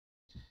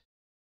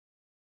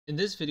In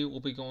this video,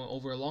 we'll be going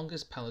over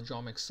longest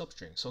palindromic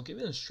substring. So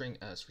given a string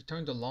S,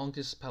 return the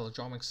longest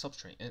palindromic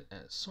substring in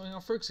S. So in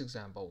our first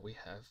example, we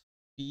have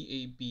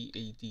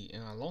BABAD,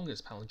 and our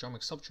longest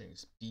palindromic substring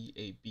is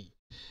BAB.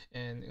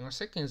 And in our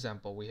second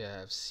example, we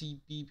have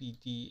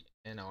CBBD,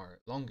 and our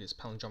longest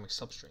palindromic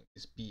substring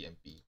is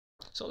BNB.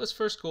 So let's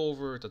first go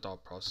over the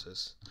thought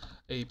process.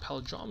 A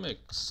palindromic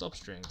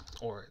substring,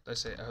 or let's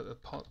say a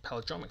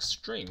palindromic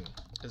string,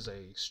 is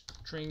a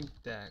string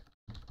that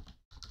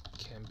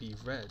can be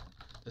read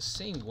the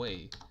same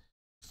way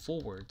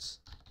forwards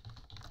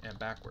and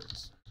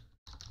backwards.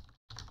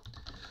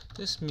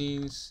 This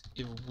means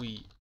if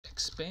we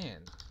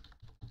expand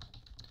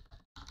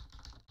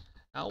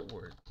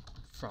outward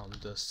from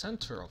the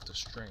center of the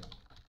string,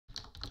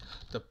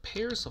 the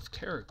pairs of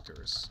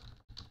characters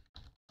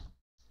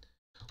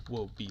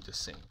will be the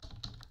same.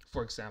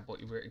 For example,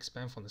 if we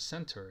expand from the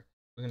center,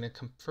 we're going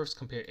to first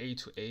compare A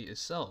to A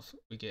itself.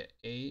 We get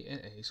A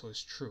and A, so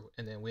it's true,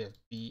 and then we have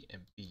B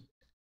and B.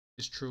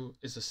 It's true,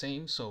 it's the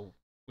same, so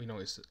we know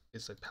it's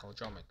a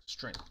palindromic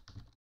string.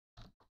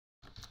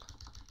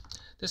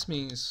 This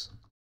means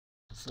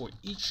for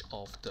each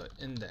of the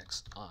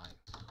index I,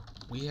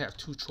 we have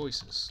two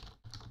choices.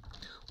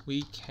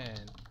 We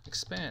can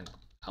expand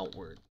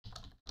outward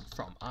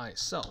from I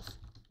itself,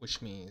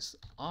 which means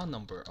a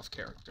number of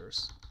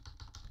characters,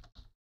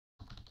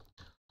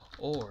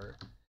 or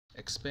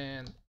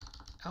expand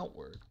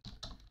outward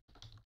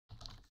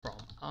from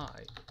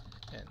I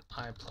and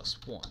I plus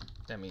 1.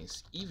 That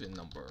means even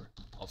number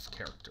of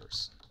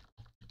characters.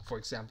 For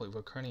example, if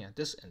we're currently at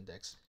this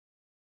index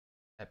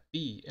at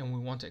B and we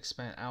want to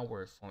expand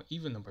outward from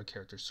even number of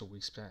characters, so we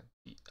expand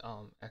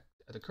at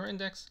the current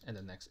index and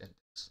the next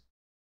index.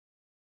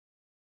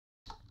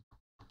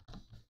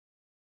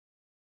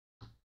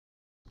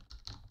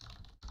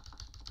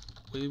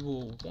 We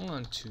will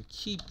want to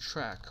keep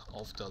track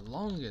of the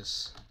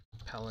longest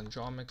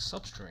palindromic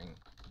substring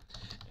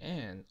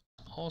and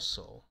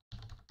also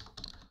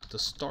the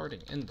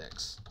starting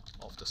index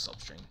of the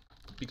substring,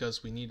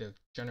 because we need to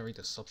generate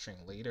the substring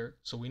later,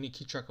 so we need to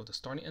keep track of the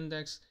starting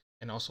index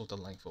and also the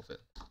length of it.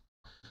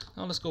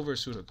 Now let's go over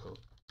pseudocode.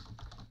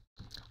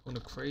 I'm going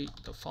to create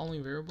the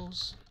following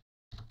variables.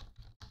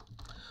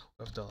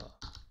 We have the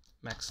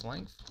max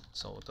length,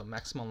 so the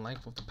maximum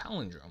length of the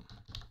palindrome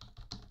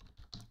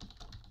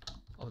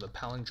of the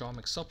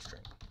palindromic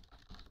substring,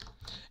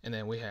 and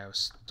then we have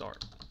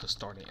the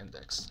starting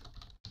index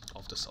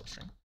of the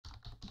substring.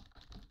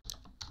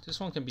 This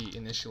one can be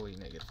initially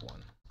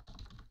 -1.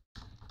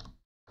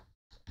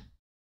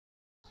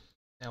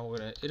 Now we're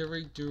going to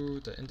iterate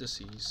through the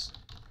indices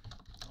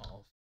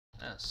of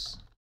S.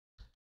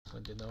 We're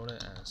going to denote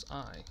it as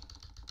I.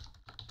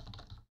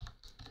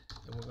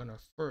 And we're going to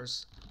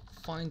first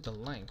find the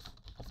length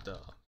of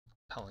the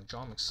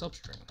palindromic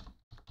substring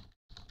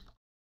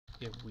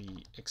if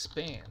we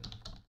expand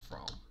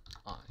from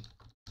I,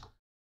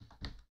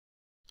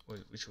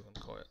 which we're going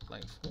to call it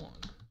length 1.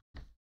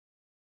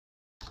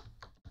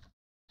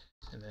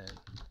 And then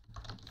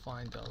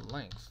find the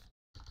length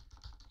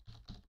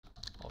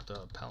of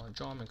the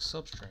palindromic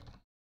substring,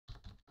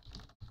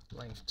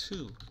 length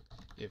 2,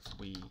 if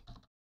we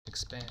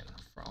expand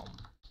from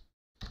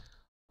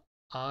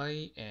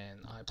I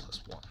and I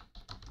plus 1.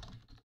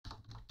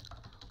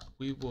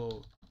 We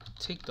will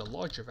take the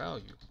larger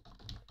value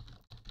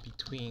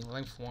between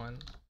length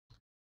 1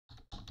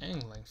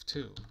 and length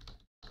 2,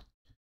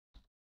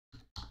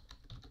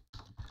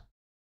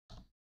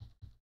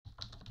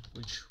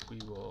 which we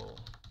will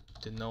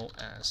denote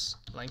as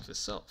length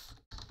itself.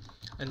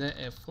 And then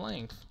if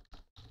length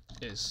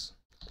is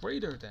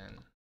greater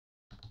than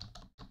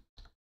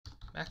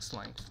max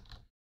length,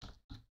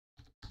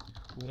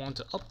 we want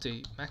to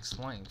update max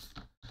length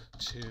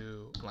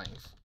to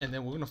length, and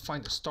then we're going to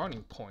find the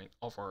starting point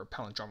of our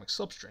palindromic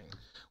substring,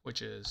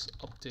 which is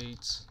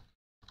update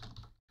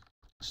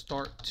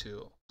start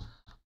to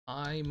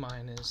I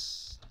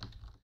minus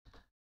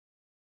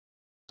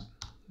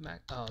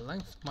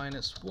length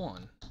minus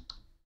 1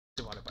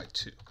 divided by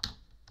 2.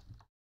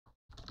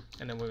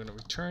 And then we're going to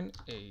return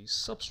a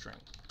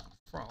substring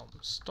from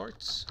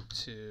start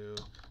to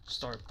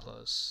start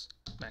plus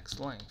max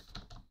length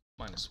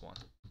minus 1.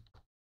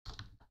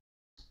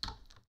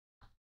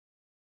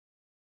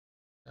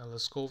 Now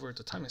let's go over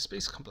the time and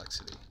space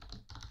complexity.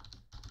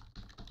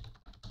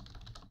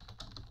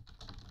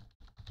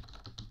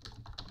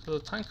 So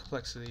the time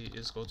complexity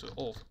is equal to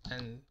O of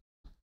n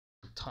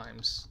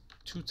times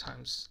 2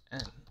 times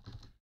n.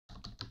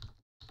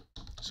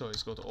 So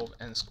it's equal to O of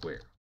n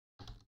squared,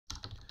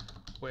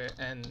 where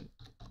n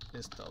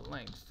is the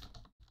length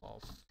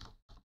of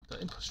the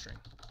input string.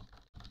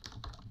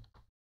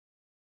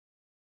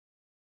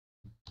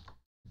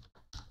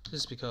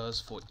 This is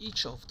because for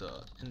each of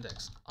the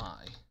index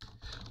I,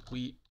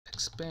 we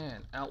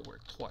expand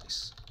outward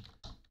twice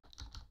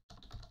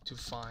to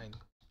find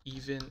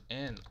even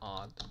and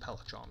odd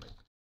palindromic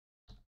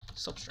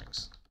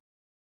substrings.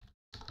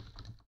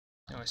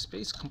 Now our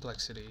space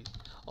complexity,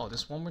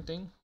 this one more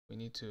thing, we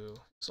need to,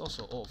 it's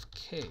also O of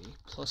k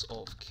plus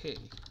O of k,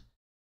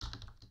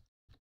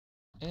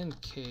 and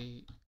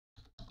k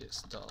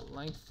is the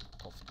length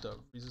of the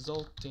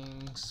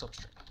resulting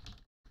substring.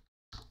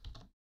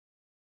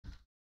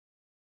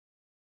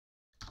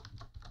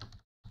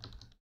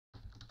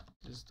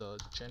 Is the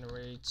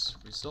generates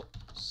result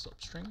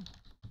substring.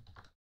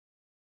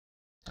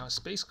 Now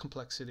space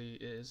complexity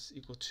is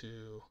equal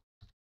to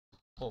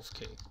O of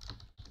k,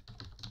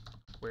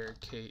 where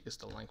k is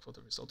the length of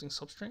the resulting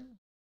substring.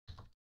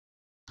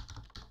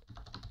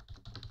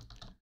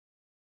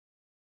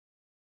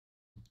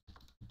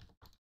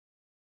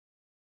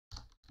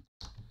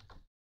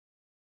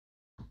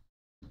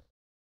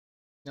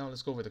 Now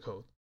let's go over the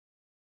code.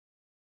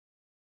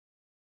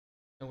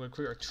 And we're going to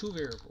create our two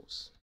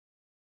variables.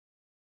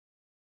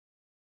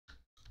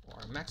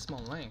 Our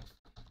maximum length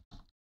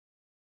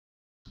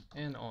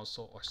and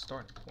also our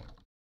starting point,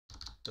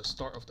 the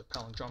start of the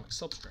palindromic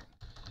substring.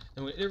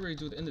 Then we iterate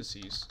do the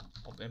indices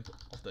of the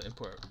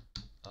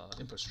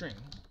input string,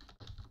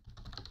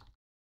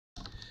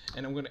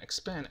 and I'm going to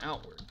expand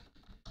outward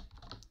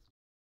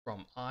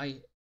from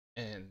I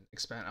and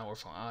expand outward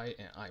from I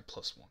and I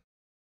plus 1.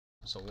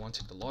 So we want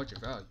to take the larger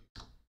value,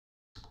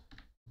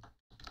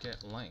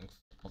 get length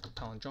of the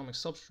palindromic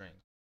substring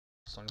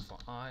starting from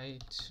I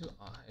to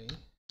I,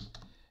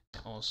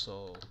 and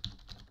also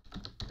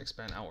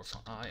expand outward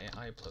from I and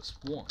I plus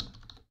 1.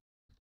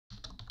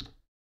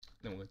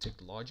 Then we're going to take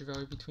the larger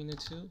value between the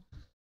two.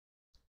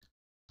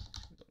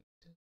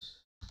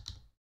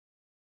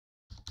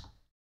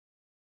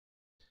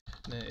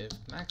 And then if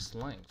max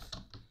length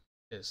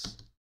is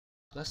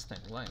less than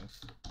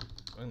length,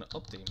 we're going to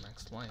update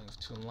max length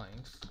to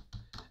length,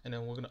 and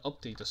then we're going to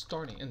update the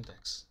starting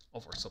index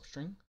of our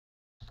substring,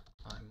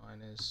 I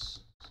minus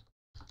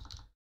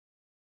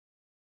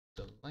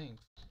the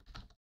length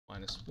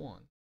minus 1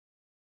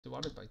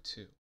 divided by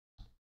 2.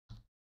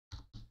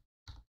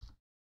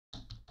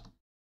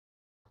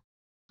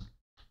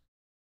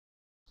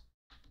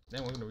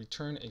 Then we're going to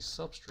return a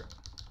substring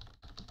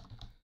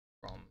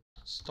from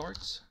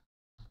start,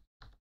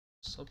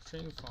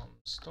 substring from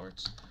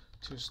start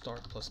to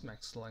start plus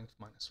max length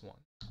minus 1.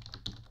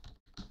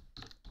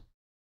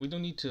 We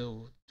don't need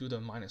to do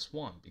the minus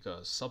 1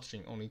 because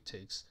substring only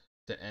takes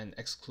the end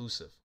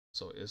exclusive,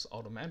 so it's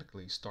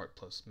automatically start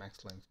plus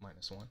max length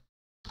minus 1.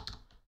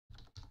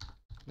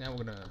 Now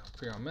we're going to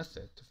create our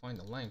method to find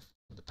the length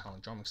of the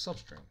palindromic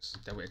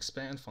substrings that we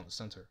expand from the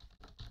center.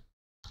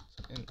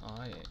 So in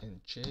I and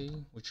in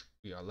j, which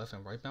be our left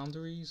and right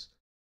boundaries,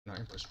 and our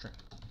input string.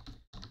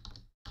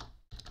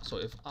 So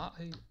if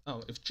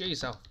j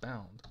is out of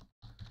bound,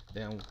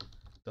 then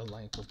the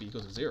length will be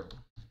equal to 0.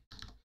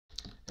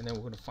 And then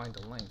we're going to find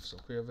the length. So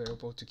create a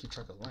variable to keep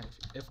track of length.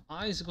 If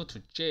I is equal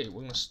to j,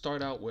 we're going to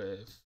start out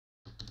with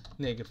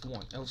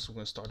 -1, else we're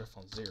going to start it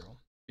from 0.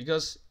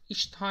 Because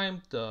each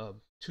time the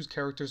two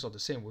characters are the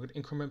same, we're going to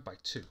increment by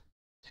 2.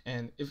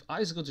 And if I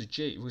is equal to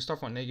j, we start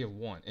from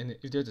 -1. And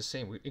if they're the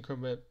same, we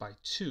increment by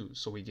 2,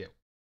 so we get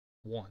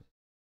 1.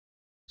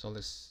 So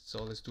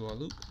let's do our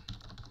loop.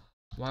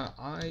 While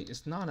I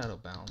is not out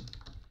of bound,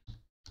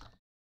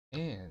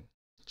 and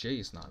j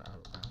is not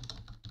out of bound,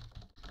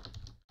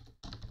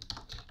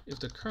 if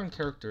the current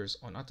characters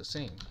are not the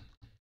same,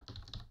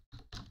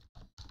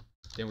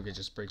 then we can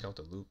just break out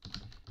the loop.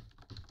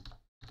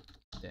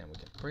 Then we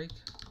can break,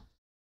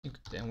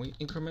 then we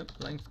increment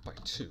length by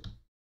 2.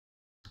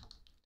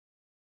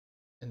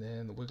 And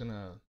then we're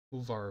gonna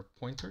move our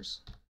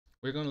pointers.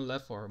 We're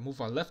gonna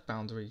move our left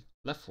boundary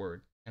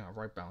leftward and our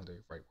right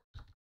boundary rightward.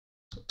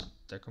 So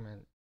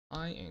decrement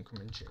I and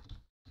increment j.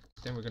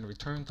 Then we're gonna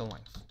return the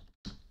length.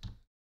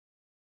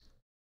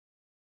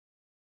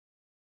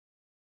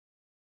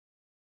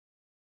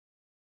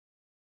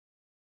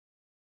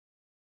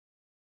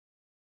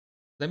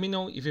 Let me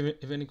know if you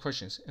have any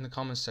questions in the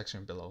comments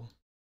section below.